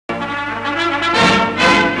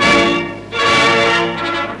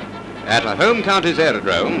At a home county's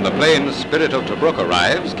aerodrome, the plane Spirit of Tobruk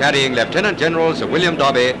arrives, carrying Lieutenant General Sir William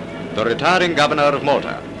Dobbie, the retiring Governor of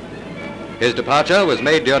Malta. His departure was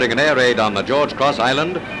made during an air raid on the George Cross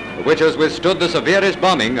Island, which has withstood the severest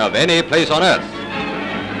bombing of any place on earth.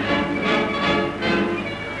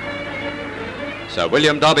 Sir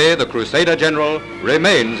William Dobbie, the Crusader General,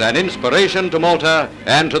 remains an inspiration to Malta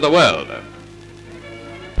and to the world.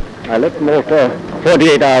 I left Malta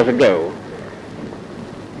 48 hours ago,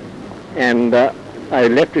 and I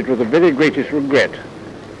left it with the very greatest regret,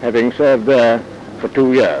 having served there for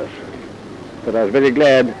 2 years. But I was very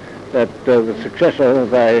glad that the successor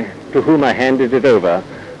to whom I handed it over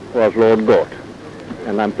was Lord Gort,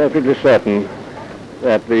 and I'm perfectly certain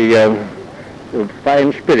that the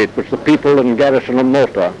fine spirit which the people and garrison of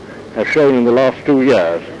Malta have shown in the last 2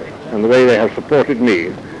 years, and the way they have supported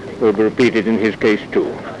me, will be repeated in his case too.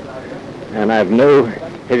 And I have no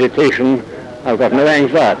hesitation, I've got no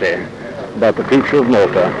anxiety about the future of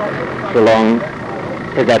Malta, so long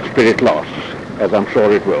as that spirit lasts, as I'm sure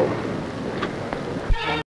it will.